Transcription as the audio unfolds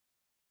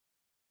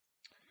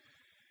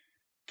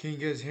Can you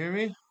guys hear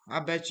me? I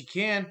bet you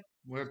can.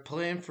 We're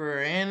playing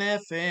for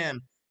NFM.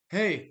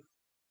 Hey,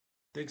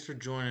 thanks for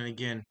joining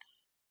again.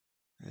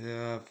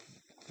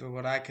 For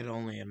what I could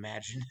only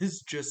imagine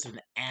is just an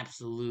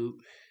absolute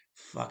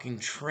fucking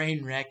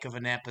train wreck of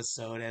an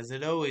episode, as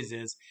it always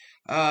is.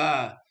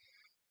 Uh,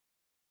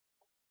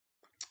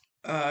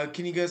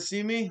 can you guys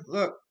see me?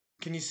 Look,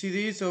 can you see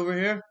these over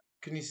here?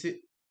 Can you see?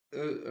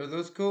 Are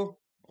those cool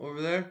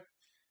over there?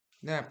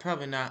 Nah,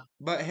 probably not.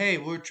 But hey,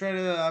 I'm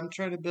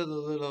trying to build a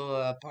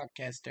little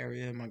podcast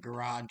area in my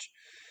garage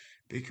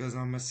because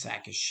I'm a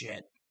sack of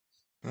shit.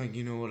 Like,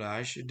 you know what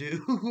I should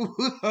do?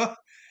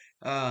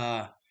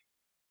 uh,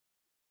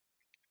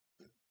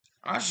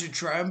 I should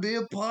try and be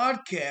a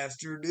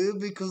podcaster, dude,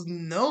 because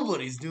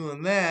nobody's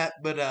doing that.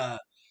 But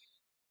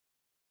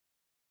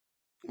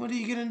what are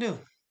you gonna do?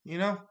 You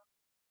know?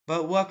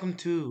 But welcome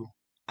to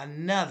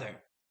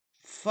another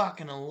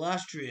fucking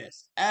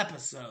illustrious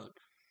episode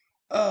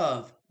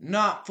of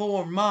Not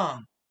For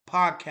Mom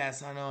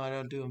podcast. I know I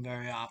don't do them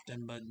very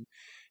often, but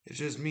it's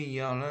just me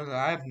yelling.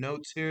 I have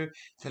notes here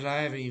that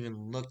I haven't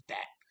even looked at.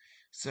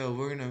 So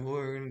we're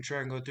gonna try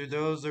and go through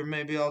those, or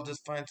maybe I'll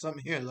just find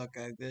something here. Look,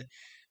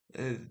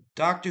 the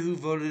Doctor Who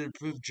voted to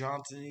approve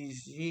Johnson.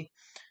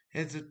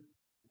 It's a,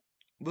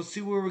 we'll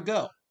see where we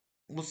go.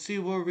 We'll see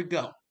where we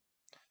go.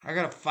 I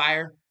got a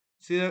fire.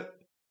 See that?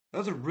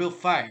 That's a real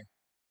fire.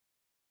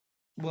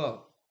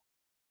 Well,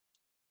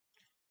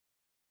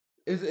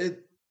 it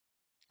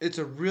it's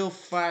a real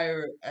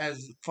fire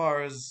as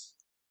far as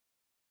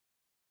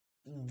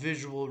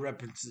visual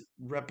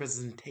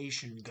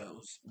representation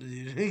goes.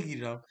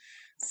 You know.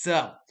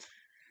 So,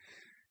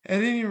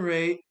 at any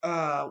rate,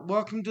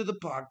 welcome to the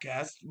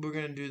podcast. We're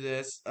gonna do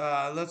this.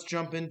 Let's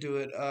jump into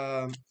it.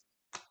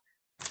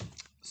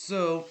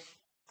 So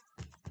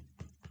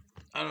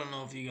I don't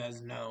know if you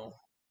guys know,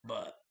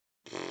 but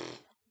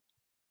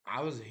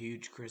I was a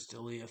huge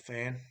Crystalia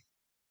fan.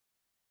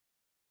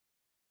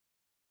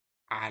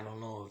 I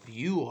don't know if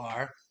you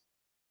are.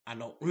 I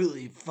don't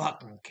really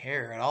fucking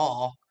care at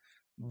all.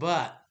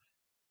 But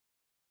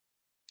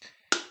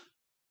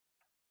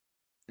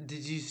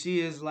did you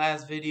see his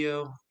last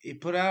video? He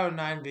put out a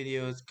 9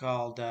 video. It's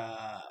called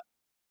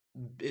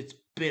It's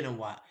Been a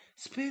While.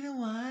 It's been a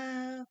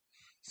while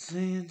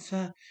since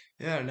I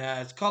Yeah,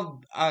 no, it's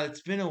called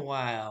It's Been a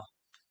While.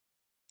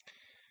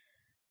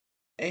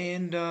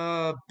 And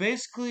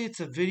basically it's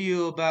a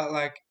video about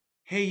like,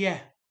 hey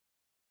yeah,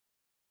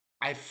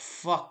 I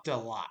fucked a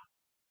lot.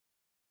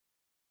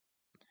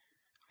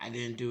 I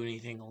didn't do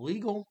anything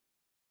illegal,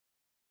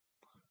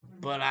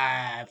 but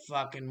I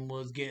fucking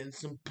was getting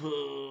some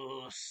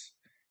puss.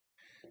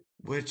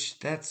 Which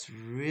that's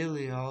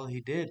really all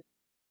he did,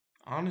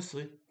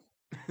 honestly.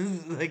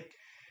 Like,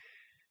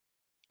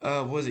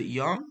 was it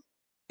young?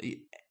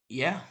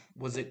 Yeah.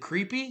 Was it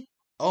creepy?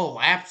 Oh,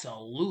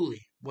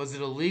 absolutely. Was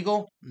it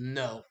illegal?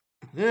 No.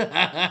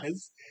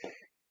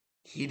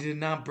 He did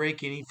not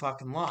break any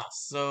fucking laws.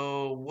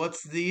 So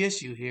what's the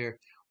issue here?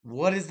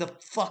 What is the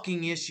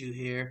fucking issue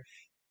here?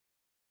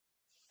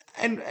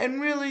 And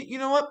really, you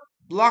know what?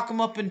 Lock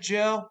him up in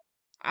jail.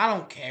 I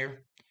don't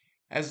care.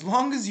 As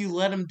long as you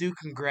let him do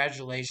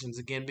congratulations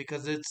again,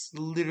 because it's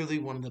literally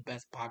one of the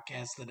best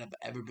podcasts that have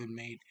ever been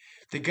made.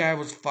 The guy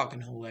was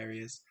fucking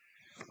hilarious.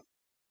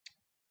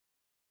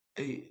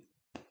 Uh,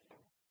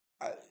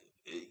 uh,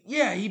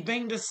 yeah, he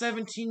banged a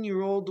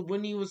 17-year-old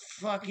when he was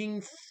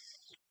fucking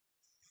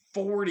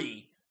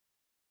 40.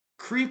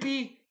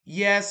 Creepy?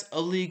 Yes.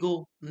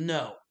 Illegal?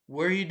 No.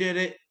 Where he did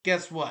it?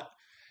 Guess what?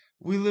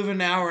 We live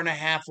an hour and a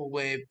half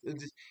away.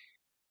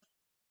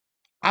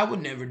 I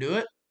would never do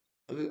it.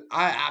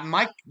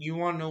 You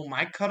want to know what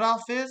my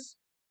cutoff is?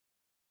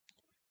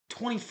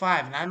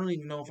 25, and I don't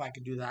even know if I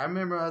could do that. I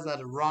remember I was at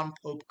a Ron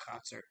Pope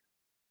concert,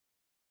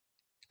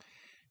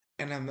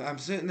 and I'm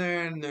sitting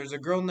there, and there's a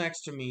girl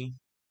next to me.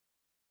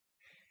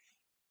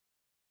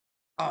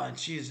 Oh, and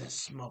she's a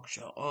smoke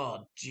show.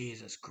 Oh,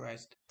 Jesus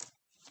Christ!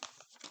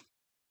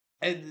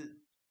 And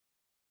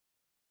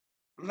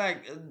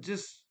like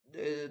just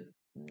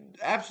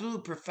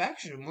absolute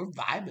perfection. We're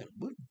vibing.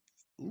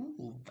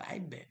 Ooh,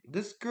 vibing.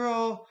 This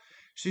girl,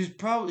 she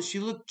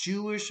looked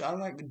Jewish. I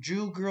like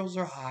Jew girls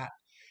are hot,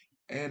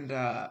 and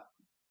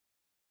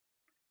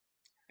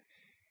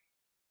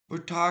we're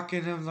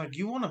talking. I was like,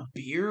 "You want a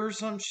beer or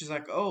something?" She's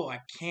like, "Oh, I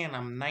can.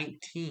 I'm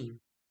 19."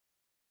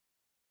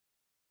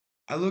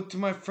 I looked to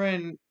my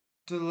friend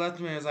to the left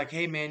of me. I was like,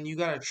 "Hey, man, you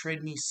gotta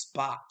trade me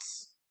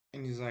spots."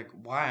 And he's like,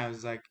 "Why?" I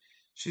was like,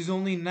 "She's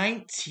only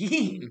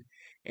 19."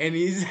 And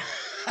he's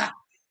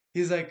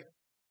like,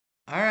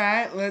 "All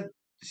right,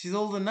 she's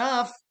old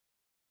enough."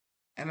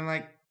 And I'm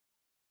like,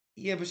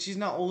 "Yeah, but she's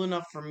not old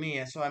enough for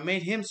me." So I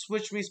made him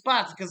switch me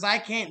spots because I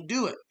can't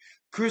do it.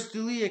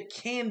 Crystalia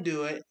can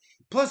do it.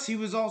 Plus, he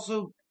was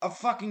also a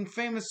fucking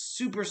famous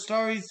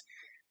superstar. He's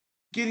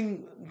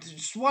getting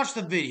just watch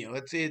the video.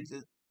 It's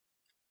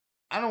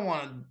I don't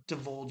want to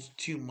divulge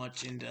too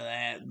much into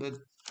that, but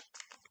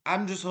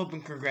I'm just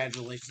hoping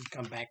congratulations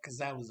come back because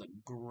that was a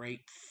great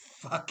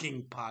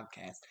fucking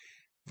podcast.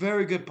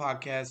 Very good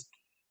podcast.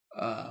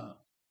 Uh,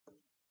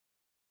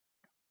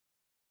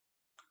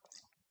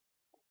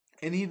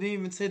 And he didn't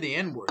even say the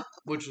N word,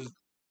 which is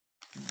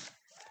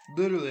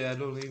literally, I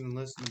don't even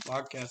listen to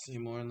podcasts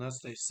anymore unless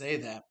they say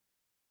that.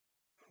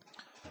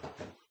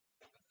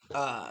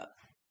 Uh,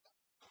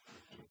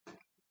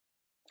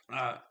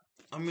 uh,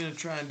 I'm gonna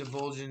try and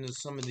divulge into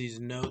some of these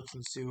notes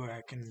and see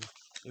where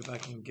if I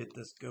can get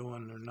this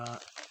going or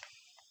not.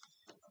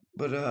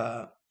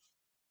 But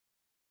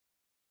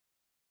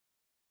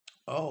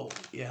oh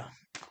yeah,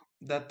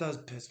 that does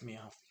piss me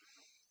off.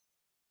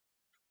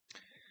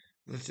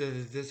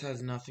 This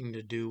has nothing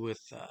to do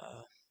with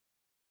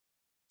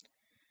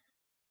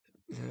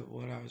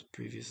what I was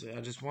previously.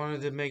 I just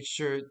wanted to make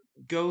sure.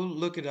 Go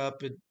look it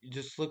up.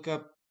 Just look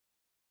up.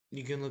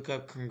 You can look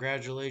up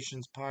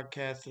 "Congratulations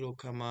Podcast." It'll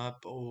come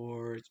up,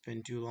 or "It's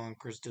Been Too Long,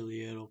 Chris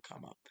D'Elia." It'll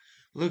come up.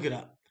 Look it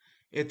up.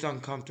 It's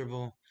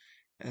uncomfortable.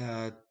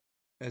 Uh,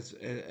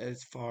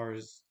 as far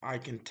as I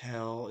can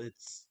tell,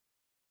 it's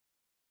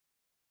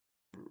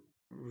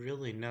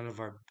really none of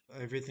our.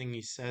 Everything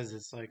he says,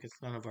 it's like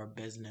it's none of our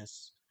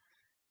business.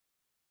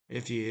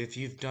 If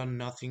you've done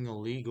nothing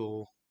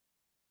illegal,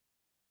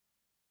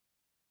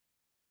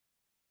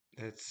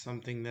 that's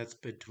something that's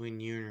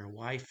between you and your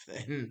wife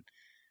then.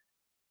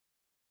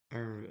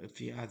 Or if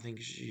he, I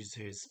think she's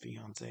his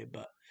fiance.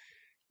 But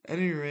at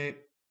any rate,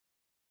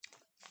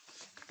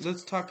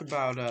 let's talk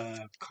about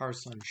car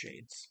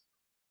sunshades.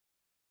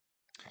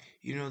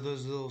 You know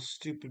those little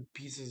stupid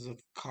pieces of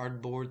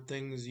cardboard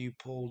things you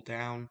pull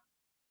down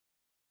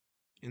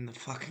in the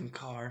fucking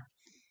car?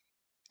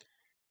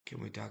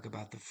 Can we talk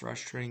about the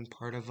frustrating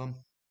part of them?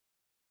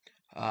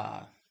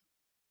 Uh,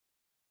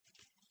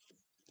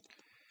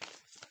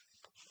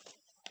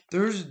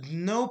 there's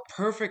no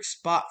perfect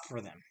spot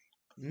for them.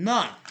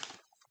 None.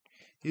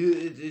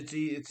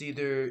 It's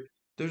either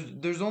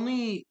there's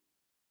only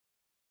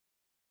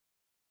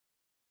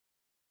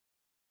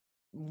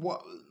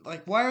what,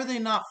 like, why are they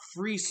not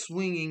free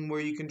swinging where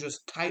you can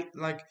just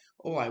tighten, like,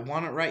 oh, I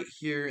want it right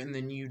here, and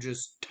then you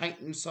just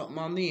tighten something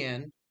on the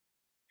end,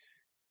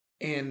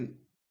 and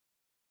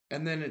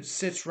then it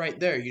sits right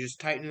there. You just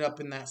tighten it up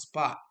in that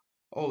spot.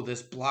 Oh,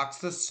 this blocks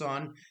the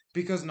sun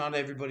because not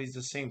everybody's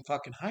the same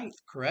fucking height,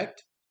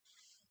 correct?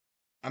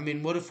 I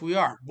mean, what if we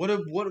are? What if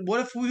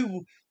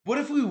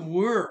we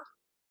were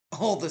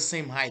all the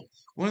same height?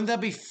 Wouldn't that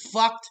be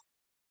fucked?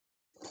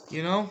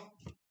 You know?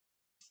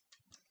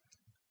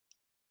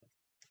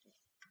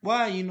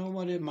 Well, you know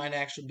what? It might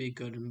actually be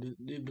good.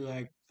 It'd be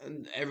like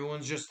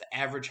everyone's just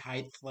average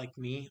height like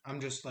me. I'm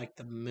just like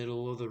the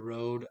middle of the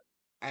road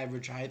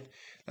average height.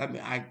 I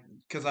mean,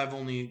 because I've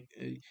only,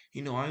 I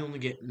only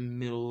get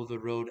middle of the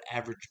road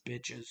average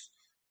bitches.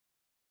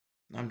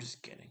 I'm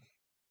just kidding.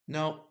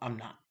 No, I'm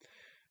not.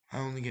 I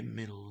only get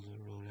middle of the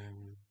road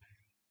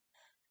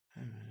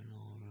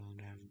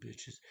average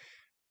bitches.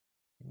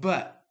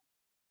 But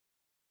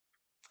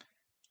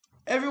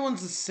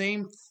everyone's the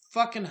same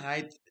fucking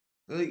height.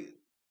 Like,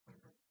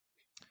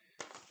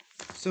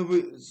 so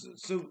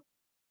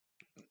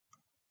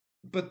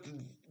but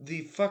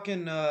the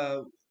fucking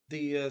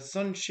the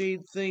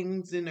sunshade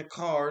things in the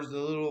cars, the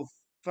little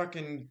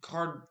fucking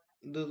card,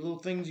 the little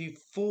things you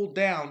fold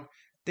down,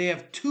 they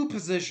have two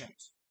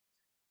positions.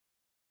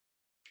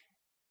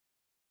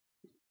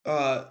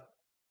 Uh,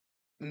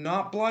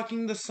 not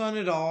blocking the sun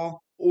at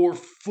all, or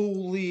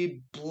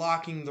fully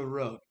blocking the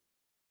road.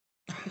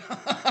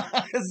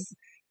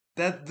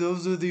 That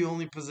those are the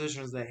only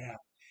positions they have,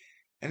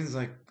 and it's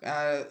like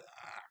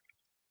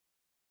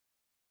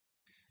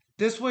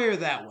this way or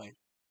that way.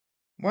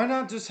 Why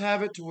not just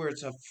have it to where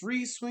it's a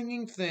free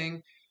swinging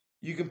thing?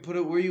 You can put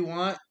it where you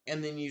want,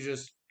 and then you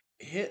just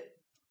hit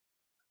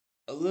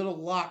a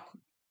little lock,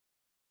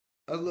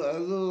 a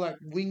little like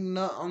wing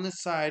nut on the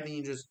side, and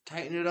you just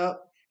tighten it up,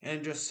 and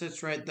it just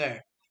sits right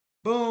there.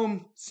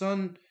 Boom,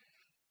 sun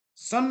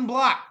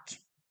blocked.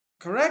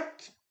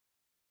 Correct?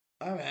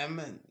 I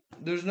mean,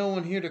 there's no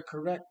one here to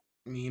correct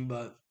me,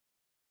 but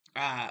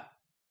uh,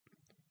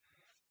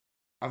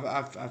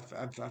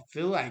 I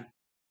feel like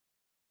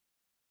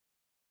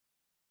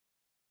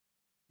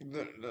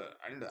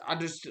I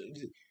just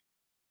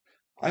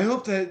I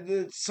hope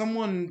that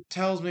someone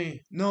tells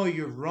me, no,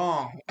 you're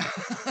wrong.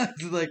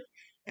 Like,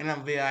 and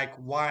I'll be like,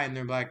 why? And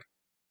they're like,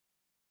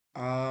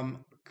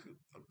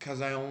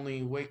 because I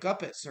only wake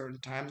up at certain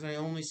times and I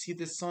only see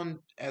the sun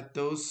at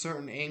those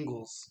certain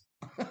angles.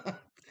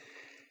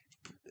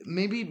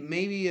 Maybe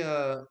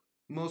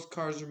most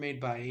cars are made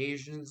by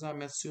Asians,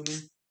 I'm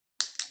assuming.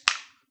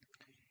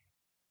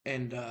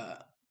 And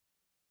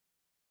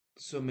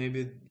so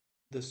maybe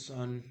the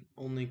sun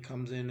only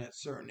comes in at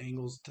certain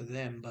angles to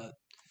them, but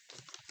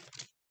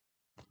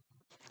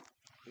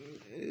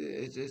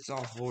it's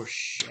all horse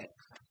shit.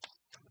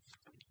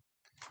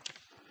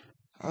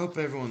 I hope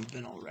everyone's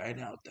been alright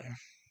out there.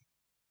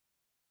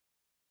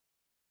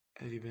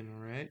 Have you been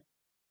alright?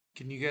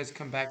 Can you guys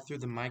come back through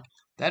the mic?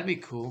 That'd be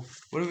cool.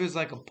 What if it's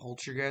like a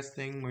poltergeist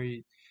thing where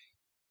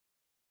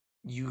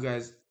you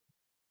guys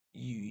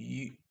you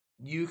you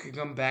you could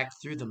come back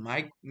through the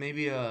mic?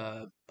 Maybe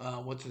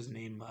what's his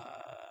name?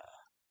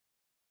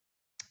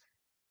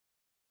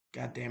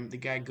 God damn it, the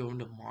guy going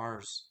to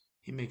Mars.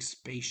 He makes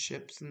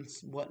spaceships and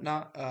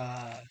whatnot.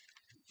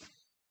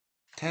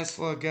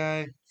 Tesla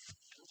guy.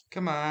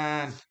 Come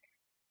on.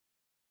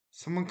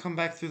 Someone come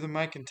back through the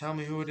mic and tell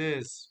me who it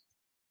is.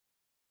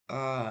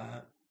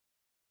 Uh,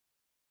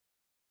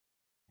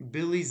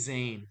 Billy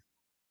Zane.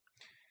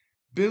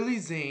 Billy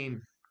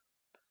Zane.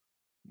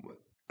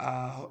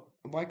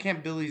 Why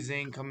can't Billy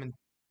Zane come and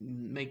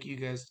make you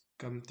guys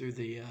come through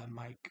the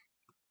mic?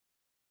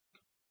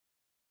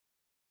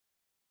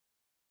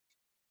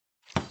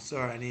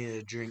 Sorry, I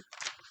needed a drink.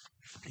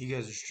 You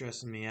guys are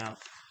stressing me out.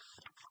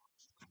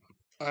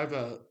 I've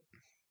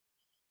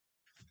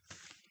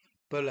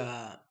but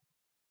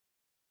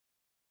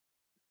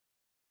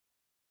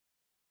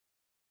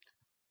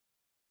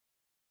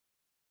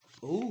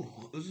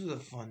oh, this is a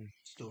fun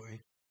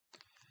story.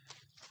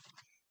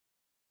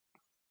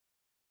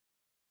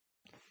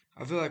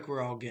 I feel like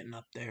we're all getting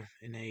up there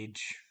in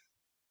age.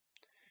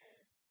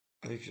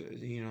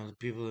 You know,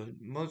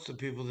 most of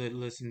the people that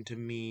listen to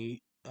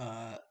me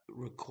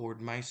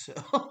record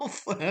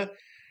myself are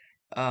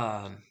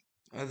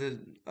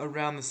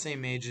around the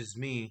same age as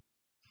me.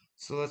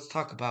 So let's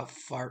talk about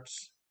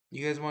farts.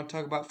 You guys want to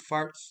talk about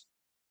farts?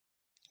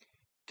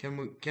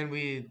 I'm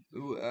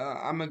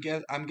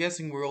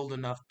guessing we're old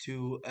enough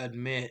to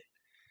admit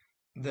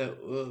that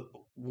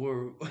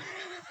we're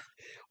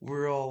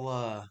we're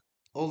all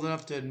old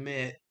enough to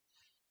admit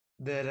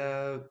that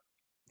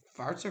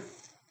farts are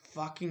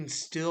fucking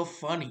still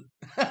funny.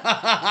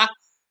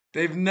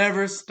 They've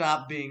never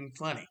stopped being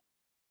funny.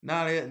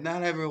 Not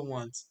ever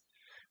once.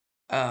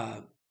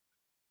 Uh,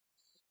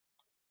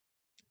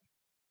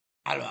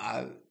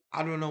 I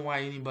don't know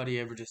why anybody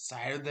ever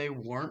decided they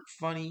weren't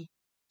funny.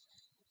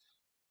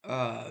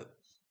 Uh,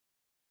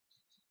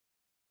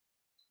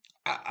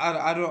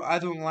 I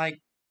don't like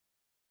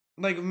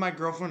if my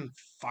girlfriend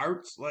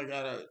farts. Like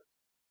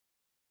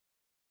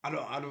I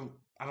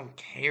don't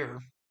care.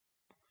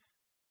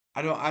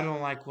 I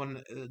don't like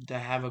when to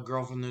have a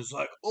girlfriend that's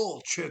like,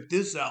 oh, check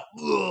this out.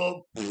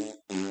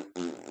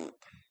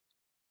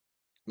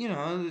 You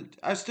know,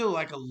 I still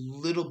like a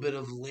little bit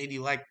of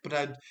ladylike,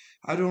 but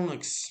I don't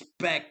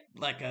expect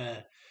like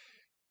a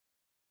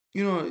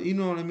you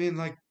know what I mean?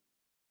 Like,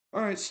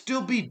 all right,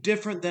 still be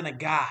different than a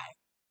guy.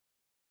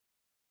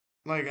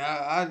 Like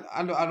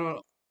I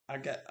don't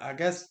I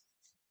guess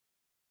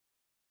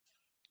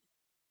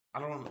I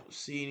don't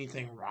see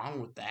anything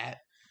wrong with that.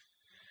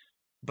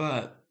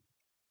 But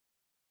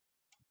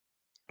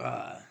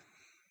uh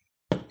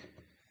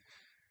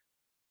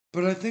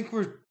but I think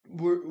we're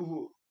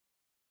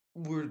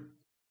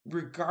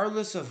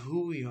regardless of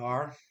who we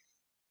are,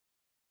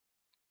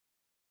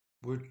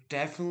 we're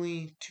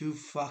definitely too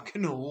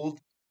fucking old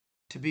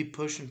to be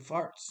pushing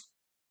farts.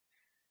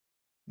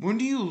 When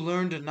do you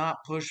learn to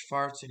not push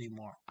farts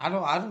anymore? I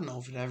don't know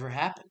if it ever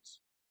happens.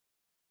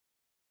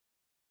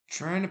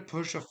 Trying to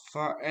push a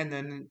fart and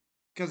then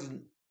cuz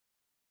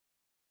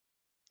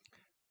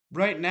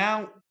right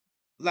now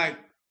like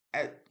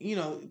you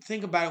know,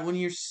 think about it when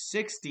you're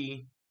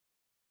 60,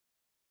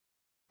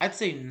 I'd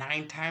say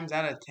 9 times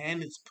out of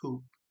 10 it's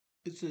poop.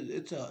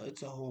 It's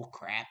a whole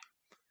crap.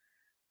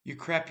 You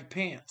crap your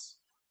pants.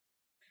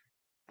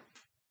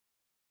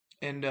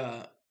 And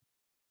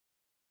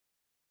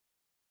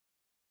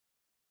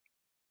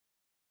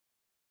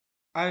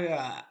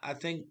I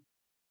think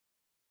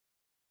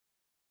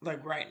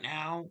like right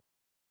now,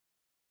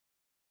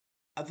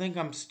 I think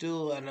I'm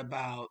still at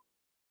about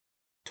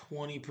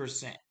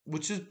 20%,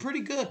 which is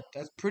pretty good.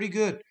 That's pretty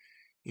good.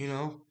 You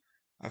know,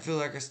 I feel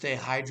like I stay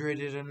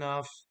hydrated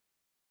enough.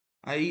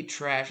 I eat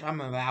trash.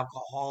 I'm an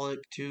alcoholic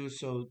too,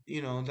 so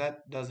you know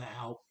that doesn't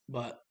help.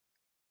 But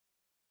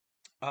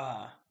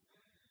uh,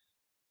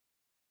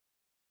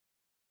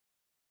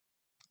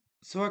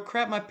 so I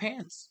crap my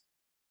pants.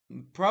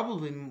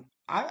 Probably,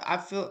 I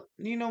feel.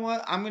 You know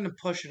what? I'm gonna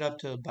push it up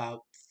to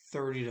about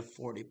 30 to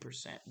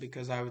 40%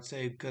 because I would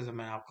say because I'm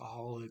an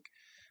alcoholic,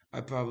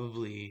 I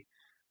probably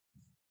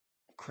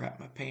crap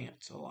my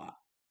pants a lot.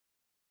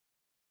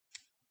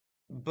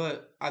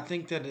 But I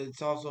think that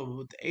it's also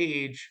with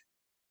age,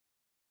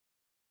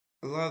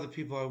 a lot of the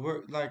people I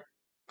work like,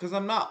 because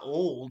I'm not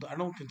old. I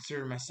don't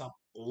consider myself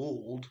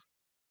old.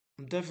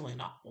 I'm definitely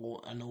not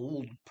old, an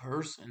old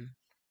person.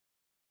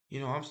 You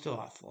know, I'm still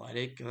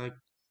athletic. Like,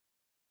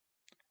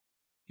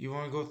 you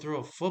want to go through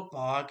a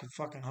football? I could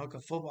fucking hook a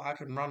football. I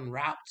can run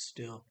routes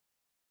still.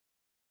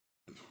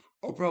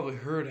 I'll probably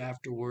hurt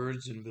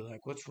afterwards and be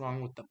like, "What's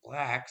wrong with the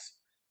blacks?"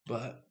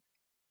 But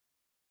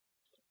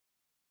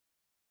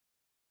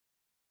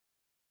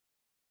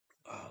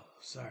oh,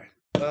 sorry.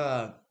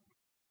 Uh,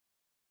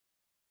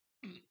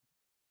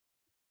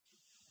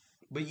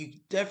 but you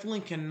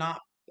definitely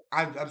cannot.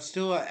 I'm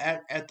still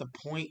at the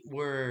point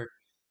where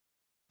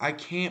I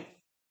can't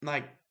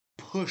like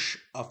push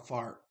a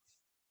fart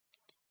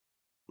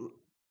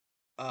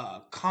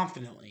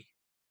confidently.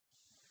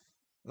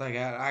 Like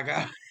I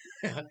got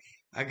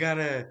I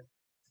gotta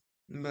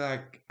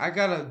like I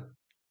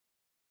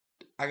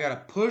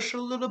gotta push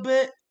a little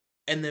bit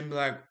and then be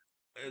like,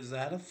 is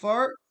that a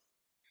fart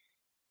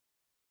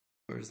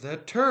or is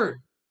that turd?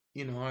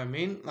 You know what I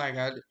mean? Like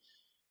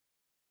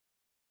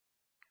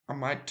I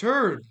might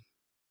turd.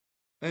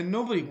 And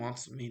nobody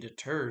wants me to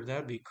turd.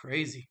 That'd be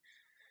crazy.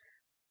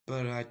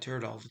 But I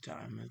turd all the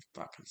time. It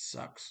fucking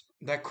sucks.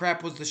 That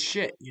crap was the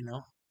shit, you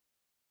know?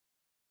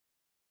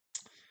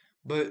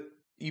 But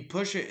you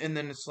push it and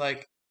then it's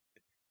like,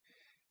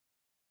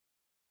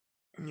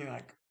 you're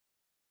like,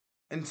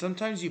 and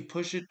sometimes you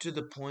push it to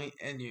the point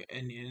and you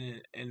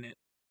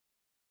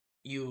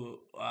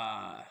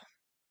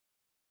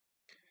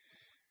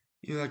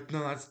you're like, no,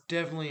 that's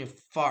definitely a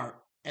fart.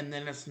 And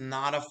then it's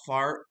not a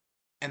fart.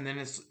 And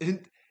then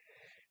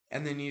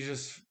and then you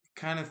just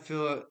kind of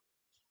feel it,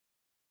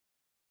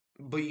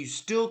 but you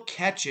still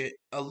catch it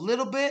a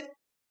little bit.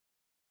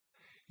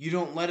 You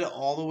don't let it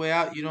all the way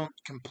out. You don't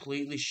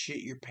completely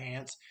shit your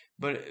pants,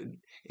 but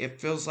it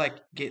feels like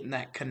getting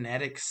that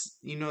kinetics.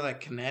 You know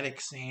that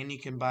kinetic sand you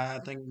can buy. I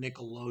think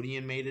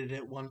Nickelodeon made it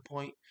at one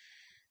point.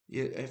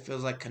 It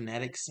feels like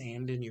kinetic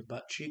sand in your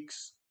butt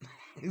cheeks.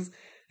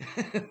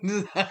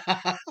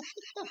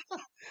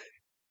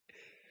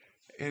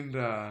 And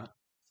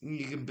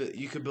you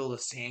could build a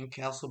sand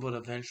castle, but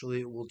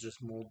eventually it will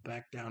just mold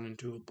back down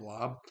into a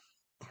blob.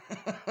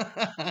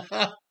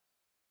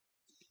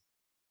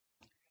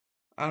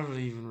 I don't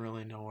even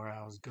really know where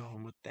I was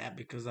going with that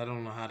because I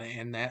don't know how to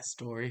end that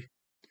story.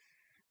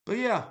 But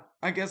yeah,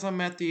 I guess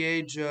I'm at the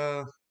age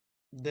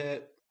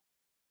that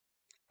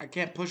I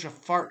can't push a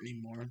fart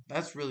anymore.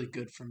 That's really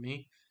good for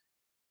me.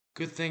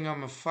 Good thing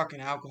I'm a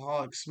fucking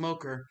alcoholic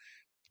smoker.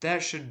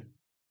 That should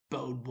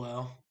bode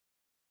well.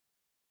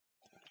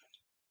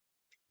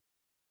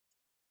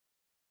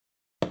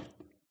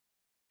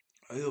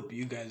 I hope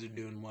you guys are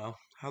doing well.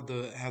 How'd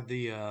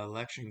the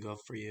election go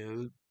for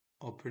you?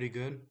 All pretty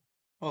good?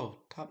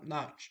 Oh, top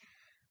notch.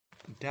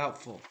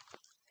 Doubtful.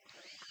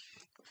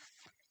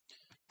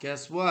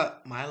 Guess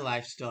what? My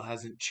life still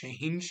hasn't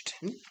changed.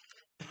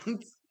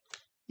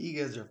 You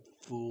guys are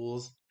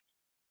fools.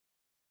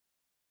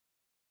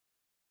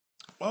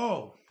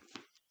 Oh,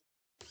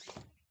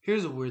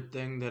 here's a weird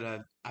thing that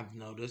I've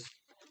noticed.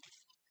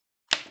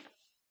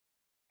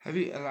 Have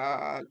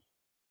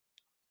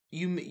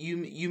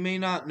you may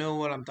not know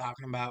what I'm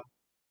talking about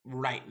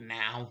right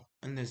now,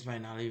 and this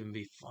might not even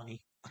be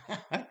funny.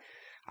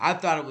 I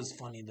thought it was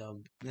funny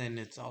though. Then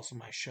it's also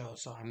my show,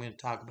 so I'm going to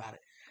talk about it.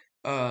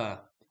 Uh,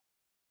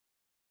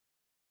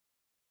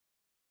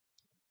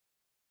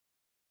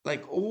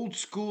 like old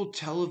school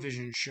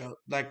television show,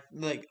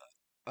 the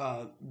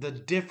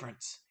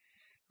difference.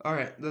 All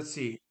right, let's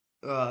see.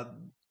 Uh,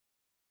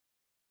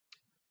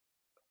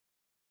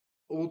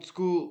 old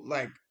school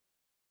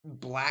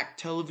black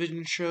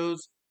television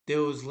shows.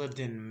 Those lived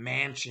in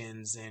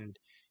mansions and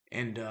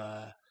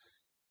uh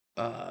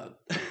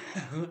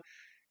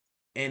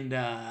and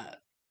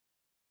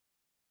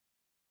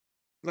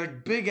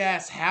like big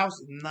ass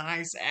house,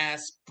 nice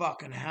ass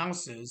fucking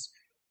houses,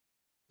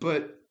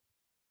 but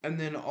and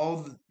then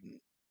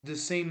the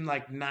same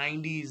like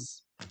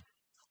 90s.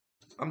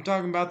 I'm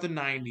talking about the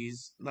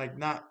 90s, like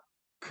not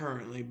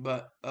currently,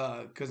 but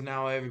cuz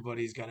now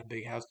everybody's got a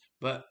big house,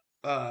 but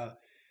uh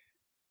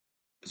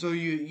so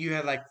you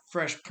had like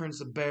Fresh Prince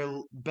of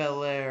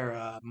Bel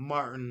Air,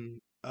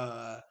 Martin,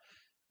 uh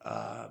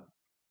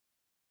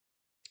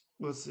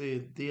let's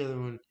see the other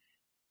one,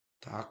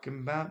 talking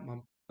about my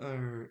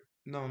or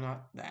no,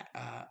 not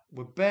that.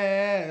 We're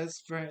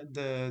best friend.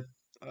 The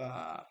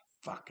uh,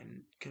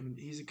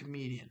 he's a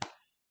comedian.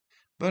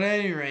 But at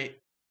any rate,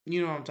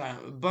 you know what I'm talking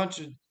about. A bunch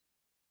of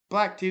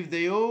black TV.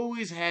 They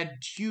always had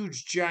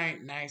huge,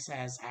 giant, nice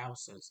ass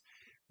houses.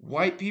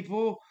 White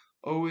people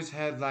always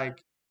had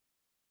like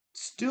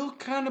still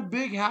kind of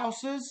big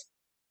houses,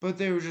 but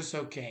they were just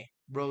okay.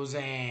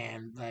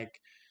 Roseanne,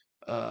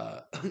 uh,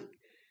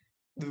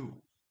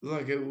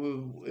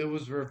 it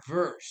was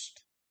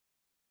reversed.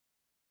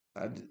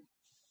 Uh,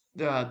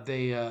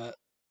 they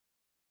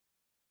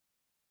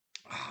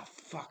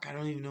fuck, I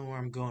don't even know where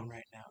I'm going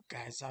right now,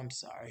 guys. I'm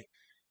sorry.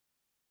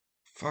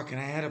 Fucking,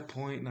 I had a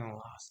point and I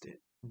lost it.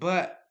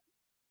 But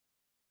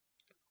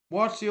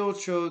watch the old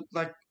show,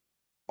 like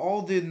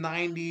all the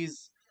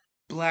 '90s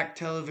black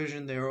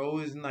television. They were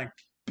always in like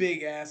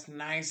big ass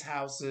nice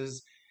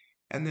houses,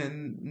 and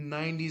then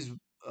 '90s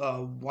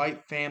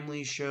white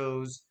family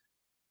shows.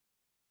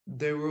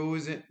 They were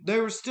always in.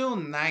 They were still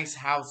nice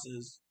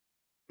houses,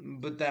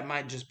 but that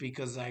might just be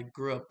because I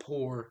grew up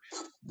poor.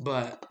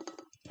 But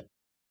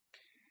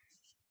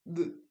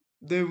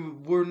they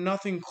were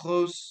nothing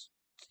close.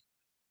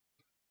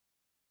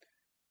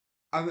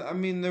 I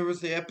mean, there was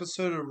the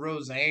episode of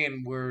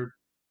Roseanne where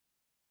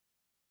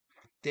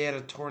they had a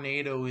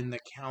tornado in the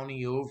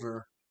county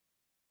over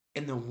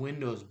and the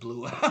windows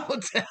blew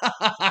out.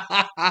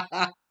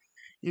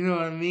 You know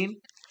what I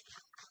mean?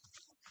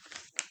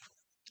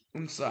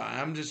 I'm sorry.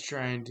 I'm just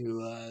trying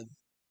to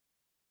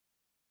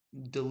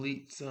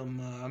delete some.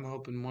 I'm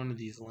hoping one of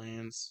these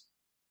lands.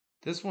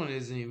 This one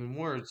isn't even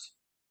words.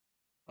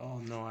 Oh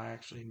no, I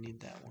actually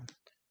need that one.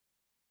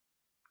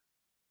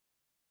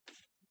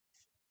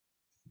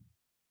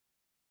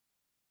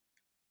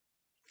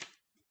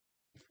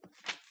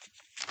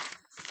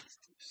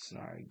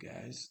 Sorry,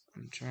 guys.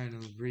 I'm trying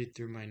to read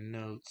through my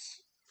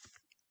notes.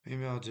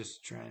 Maybe I'll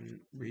just try and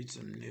read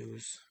some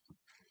news.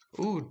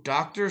 Ooh,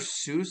 Dr.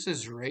 Seuss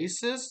is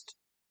racist?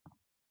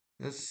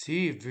 Let's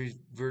see.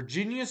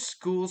 Virginia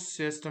school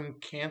system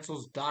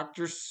cancels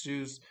Dr.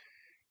 Seuss,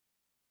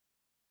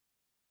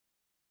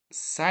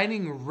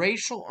 citing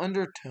racial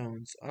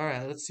undertones. All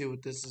right, let's see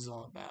what this is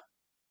all about.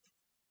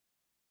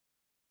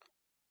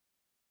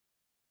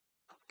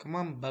 Come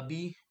on,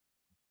 Bubby.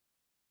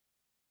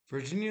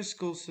 Virginia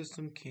school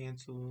system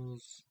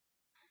cancels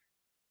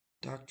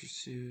Dr.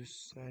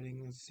 Seuss,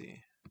 citing, let's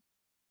see.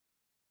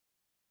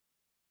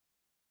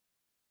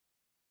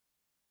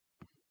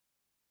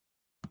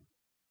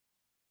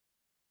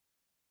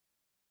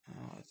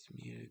 Oh, it's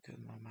muted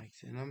because my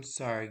mic's in. I'm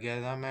sorry,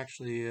 guys. I'm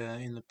actually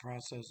in the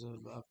process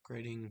of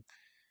upgrading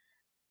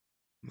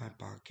my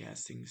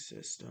podcasting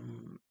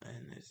system,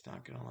 and it's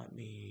not going to let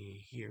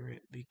me hear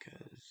it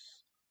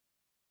because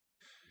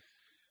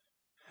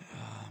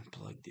I'm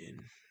plugged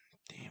in.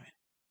 Damn it.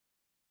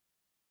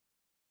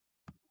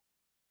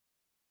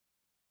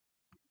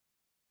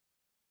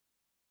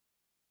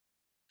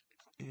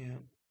 Yeah.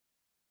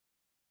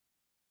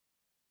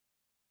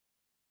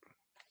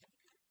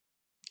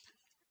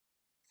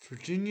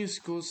 Virginia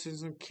school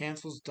system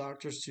cancels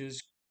Dr. Seuss.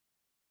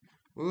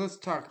 Well, let's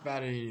talk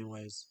about it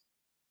anyways.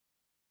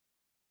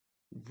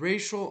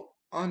 Racial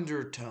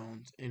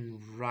undertones in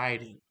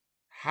writing.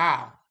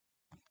 How?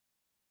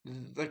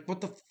 Like,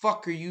 what the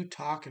fuck are you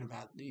talking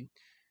about?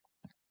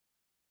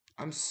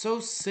 I'm so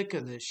sick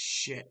of this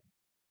shit.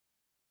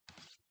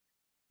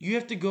 You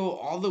have to go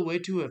all the way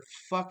to a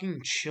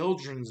fucking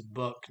children's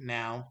book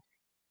now.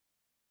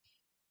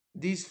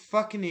 These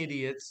fucking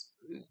idiots.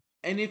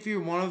 And if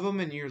you're one of them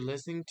and you're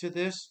listening to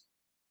this,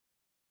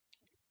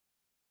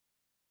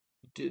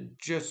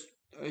 just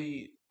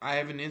I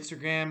have an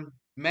Instagram.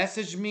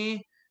 Message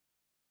me.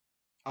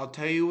 I'll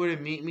tell you where to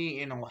meet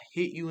me, and I'll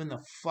hit you in the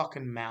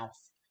fucking mouth.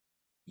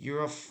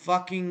 You're a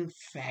fucking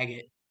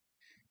faggot.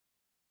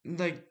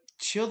 Like,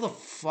 chill the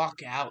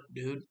fuck out,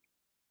 dude.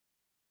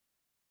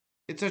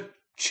 It's a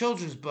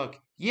children's book.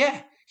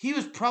 Yeah, he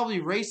was probably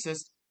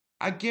racist.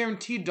 I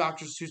guarantee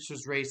Dr. Seuss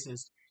was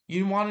racist.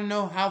 You want to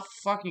know how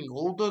fucking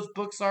old those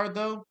books are,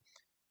 though?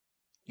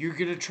 You're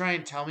gonna try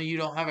and tell me you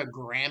don't have a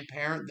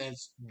grandparent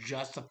that's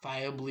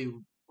justifiably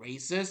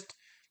racist?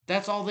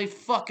 That's all they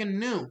fucking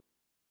knew.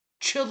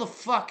 Chill the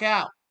fuck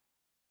out.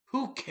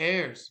 Who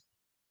cares?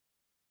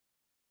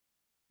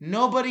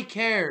 Nobody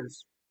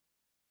cares.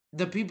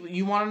 The people,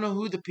 you want to know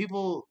who the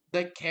people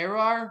that care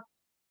are?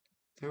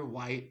 They're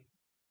white.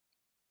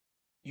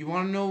 You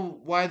want to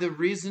know why the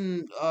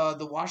reason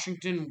the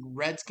Washington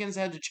Redskins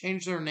had to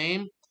change their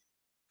name?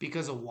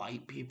 Because of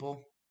white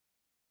people.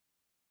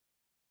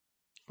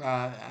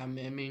 I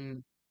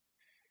mean,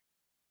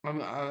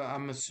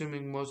 I'm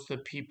assuming most of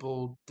the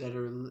people that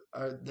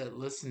that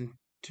listen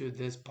to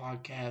this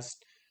podcast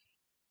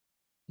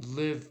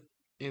live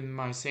in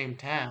my same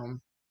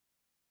town,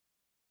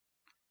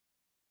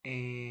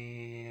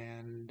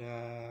 and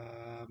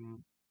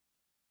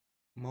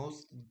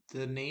most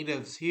the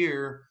natives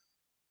here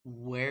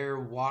wear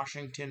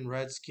Washington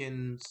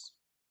Redskins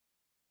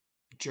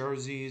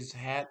jerseys,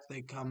 hats.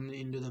 They come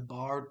into the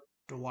bar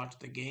to watch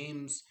the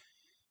games,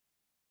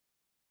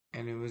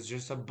 and it was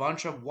just a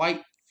bunch of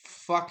white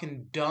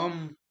fucking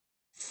dumb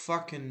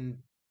fucking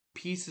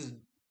pieces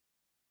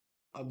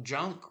of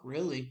junk,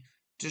 really.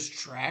 Just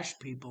trash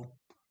people.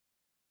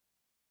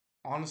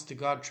 Honest to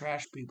God,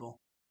 trash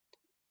people.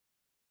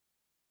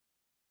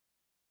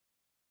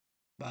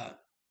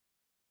 But,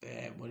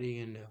 yeah, what are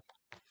you gonna do?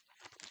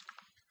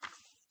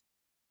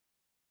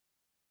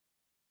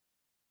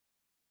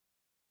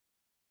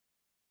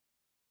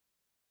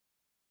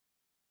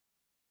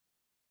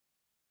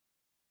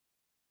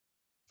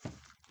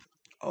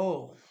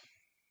 Oh,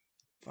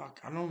 fuck,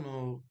 I don't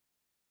know.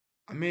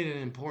 I made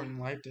an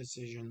important life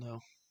decision, though.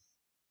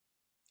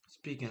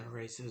 Speaking of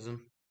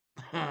racism.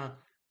 uh,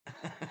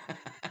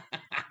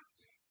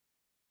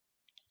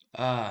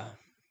 I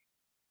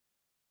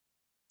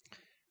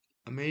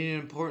made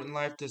an important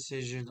life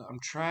decision. I'm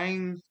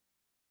trying.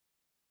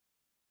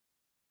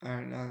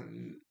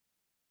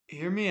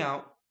 Hear me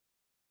out.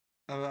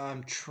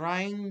 I'm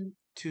trying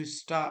to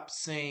stop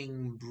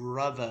saying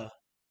brother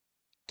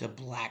to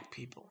black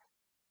people.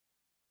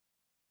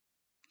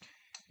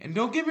 And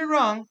don't get me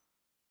wrong,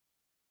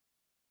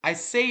 I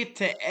say it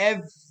to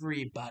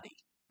everybody.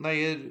 Like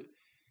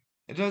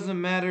it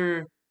doesn't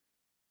matter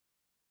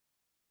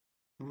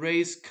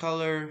race,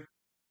 color.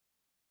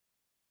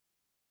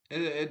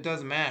 It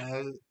doesn't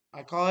matter.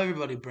 I call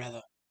everybody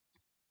brother.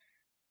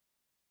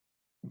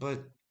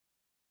 But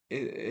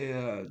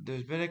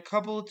there's been a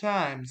couple of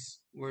times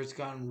where it's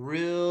gotten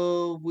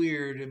real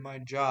weird in my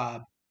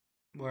job,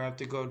 where I have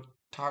to go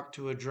talk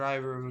to a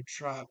driver of a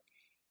truck,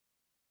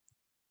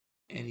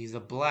 and he's a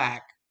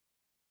black,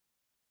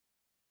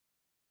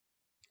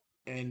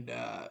 and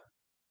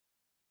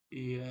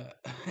yeah.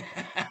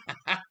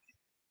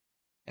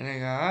 And I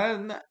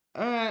go,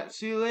 all right,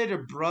 see you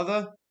later,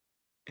 brother.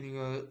 And he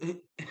goes,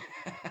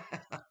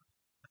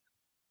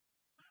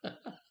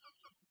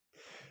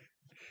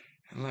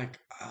 I'm like,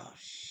 oh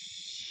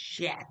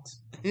shit.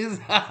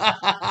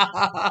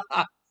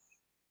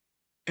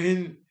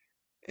 And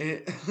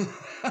it,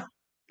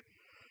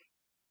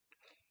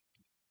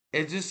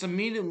 it just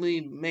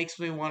immediately makes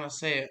me want to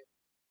say it.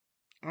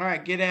 All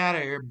right, get out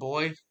of here,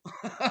 boy.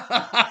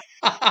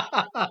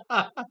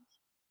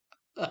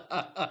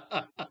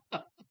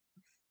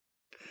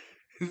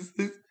 This,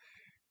 is-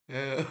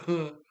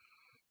 uh,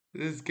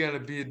 this got to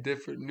be a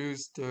different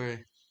news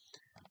story.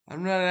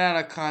 I'm running out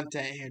of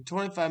content here.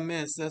 25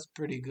 minutes, that's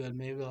pretty good.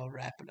 Maybe I'll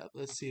wrap it up.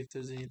 Let's see if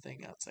there's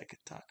anything else I could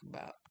talk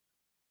about.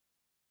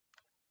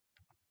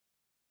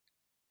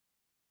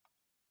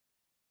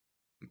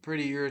 I'm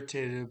pretty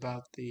irritated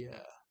about the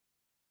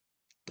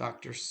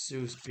Dr.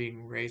 Seuss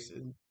being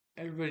racist.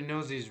 Everybody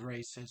knows he's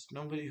racist.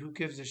 Nobody who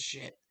gives a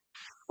shit.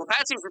 Well,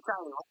 Patsy for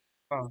telling.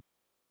 Oh,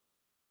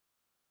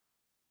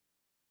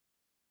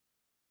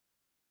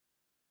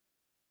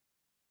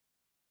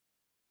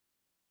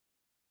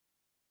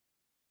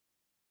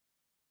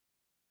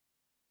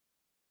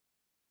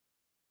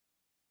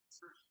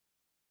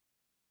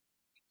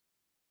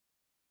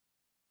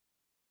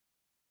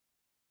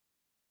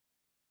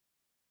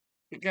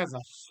 the guy's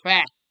a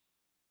fat.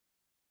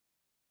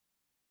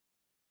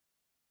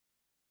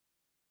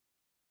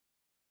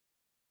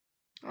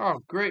 Oh,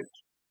 great.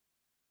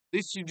 At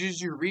least you did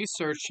your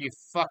research, you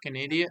fucking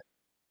idiot.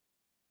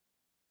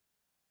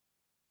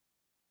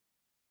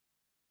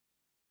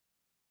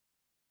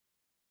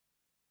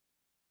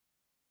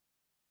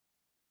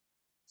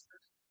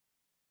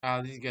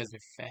 Oh, these guys are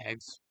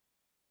fags.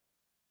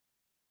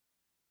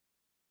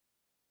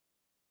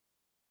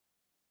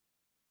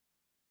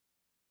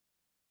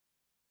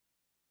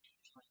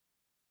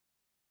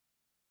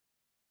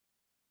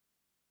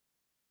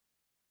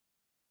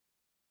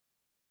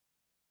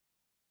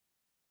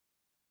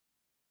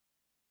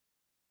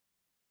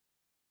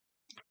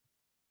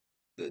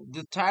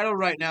 The title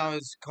right now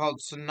is called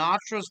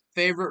Sinatra's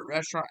Favorite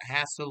Restaurant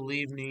Has to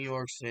Leave New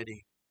York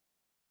City.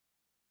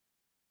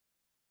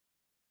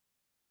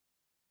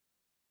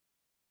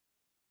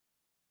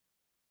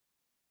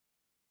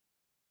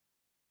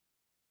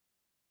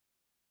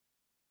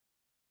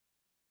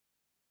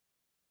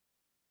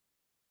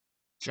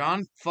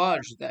 John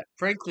Fudge. That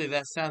frankly,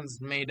 that sounds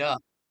made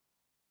up.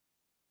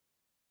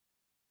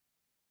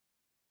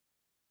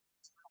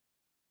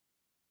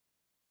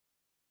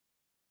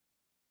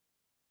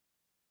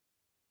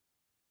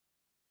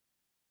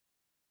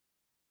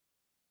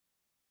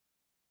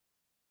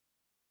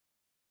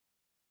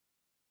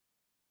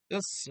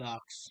 This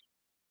sucks.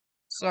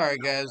 Sorry,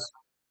 guys.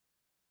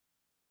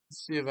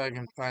 Let's see if I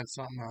can find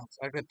something else.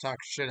 I could talk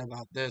shit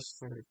about this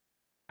for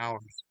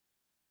hours.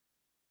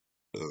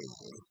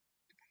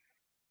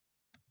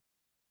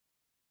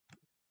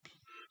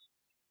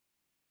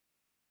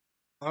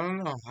 I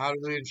don't know. How do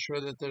we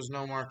ensure that there's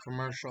no more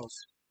commercials?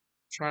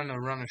 Trying to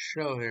run a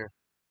show here.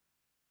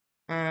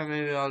 Alright,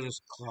 maybe I'll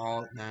just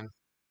call it then.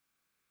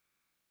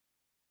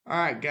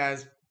 Alright,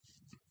 guys.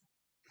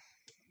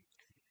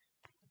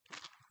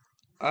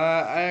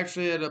 I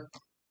actually had a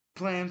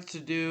plans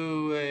to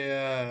do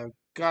a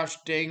gosh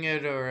dang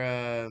it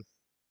or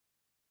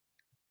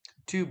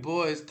two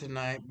boys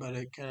tonight, but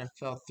it kind of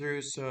fell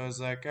through. So I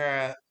was like, all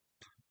right,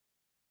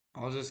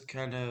 I'll just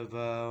kind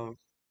of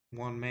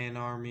one man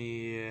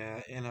army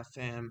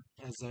NFM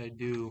as I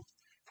do.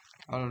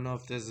 I don't know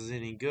if this is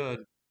any good.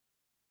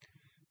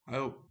 I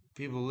hope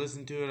people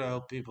listen to it. I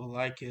hope people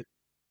like it,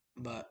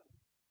 but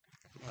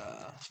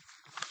uh,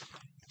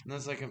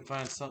 unless I can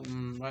find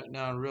something right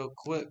now real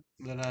quick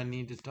that I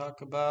need to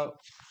talk about,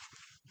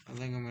 I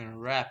think I'm gonna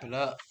wrap it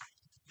up.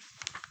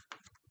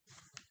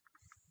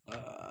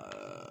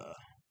 Uh,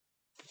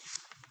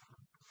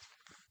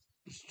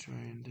 just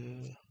trying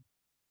to.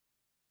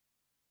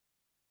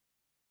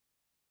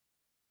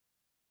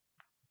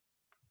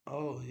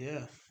 Oh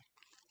yeah.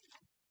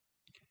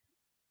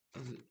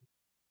 Is it-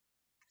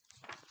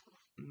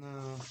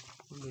 No,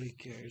 nobody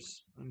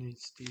cares. I need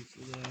Steve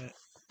for that.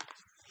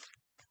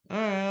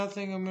 Alright, I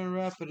think I'm gonna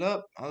wrap it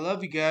up. I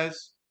love you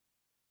guys.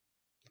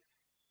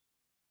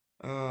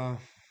 Uh,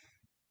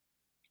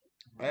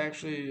 I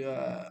actually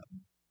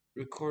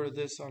recorded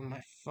this on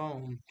my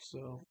phone,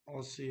 so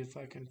I'll see if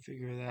I can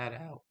figure that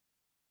out.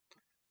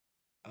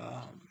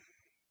 Um,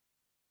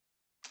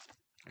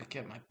 I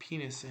kept my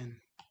penis in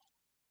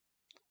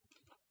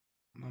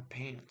my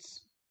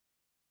pants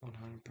 100%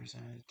 of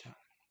the time.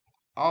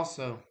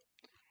 Also,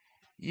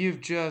 you've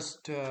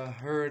just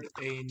heard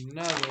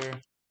another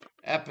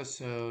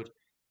episode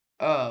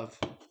of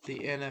the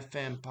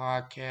NFM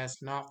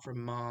podcast, Not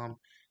From Mom.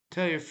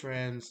 Tell your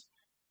friends,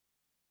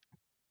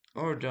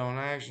 or don't.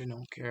 I actually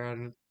don't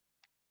care.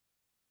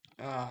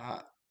 Uh,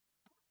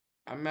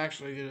 I'm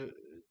actually gonna.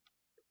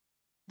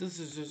 This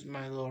is just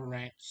my little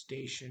rant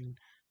station.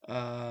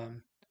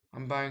 Um,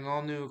 I'm buying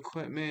all new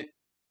equipment.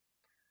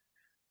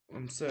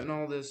 I'm setting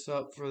all this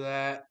up for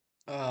that.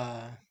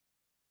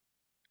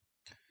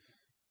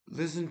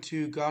 Listen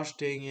to Gosh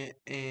Dang It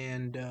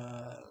and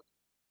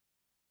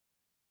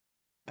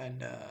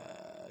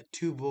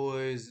Two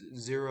Boys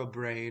Zero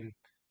Brain.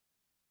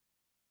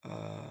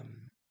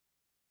 Um,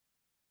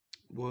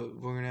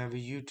 we're gonna have a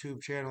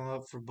YouTube channel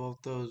up for both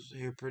those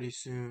here pretty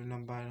soon.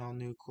 I'm buying all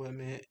new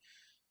equipment.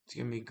 It's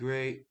gonna be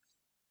great.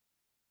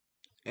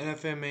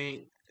 NFM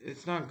ain't,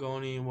 it's not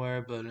going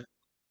anywhere, but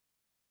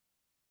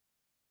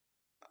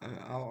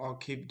I'll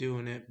keep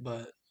doing it.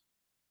 But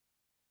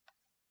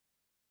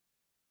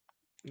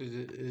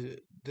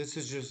this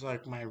is just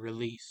like my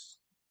release.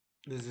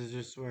 This is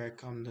just where I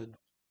come to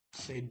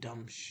say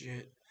dumb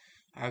shit.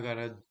 I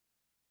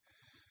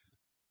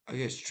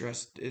get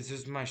stressed. It's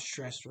just my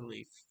stress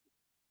relief.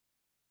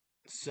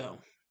 So,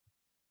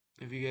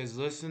 if you guys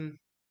listen,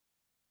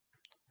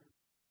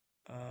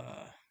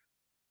 uh,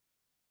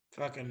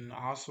 fucking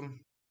awesome.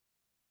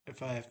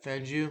 If I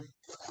offend you,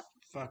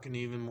 fucking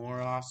even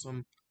more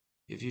awesome.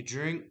 If you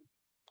drink,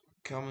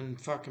 come and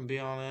fucking be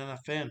on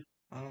NFM.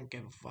 I don't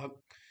give a fuck.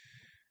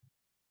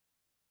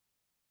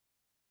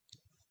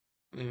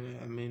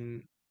 I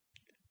mean,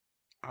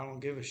 I don't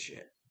give a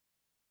shit.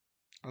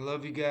 I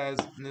love you guys,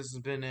 and this has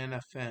been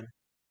NFM.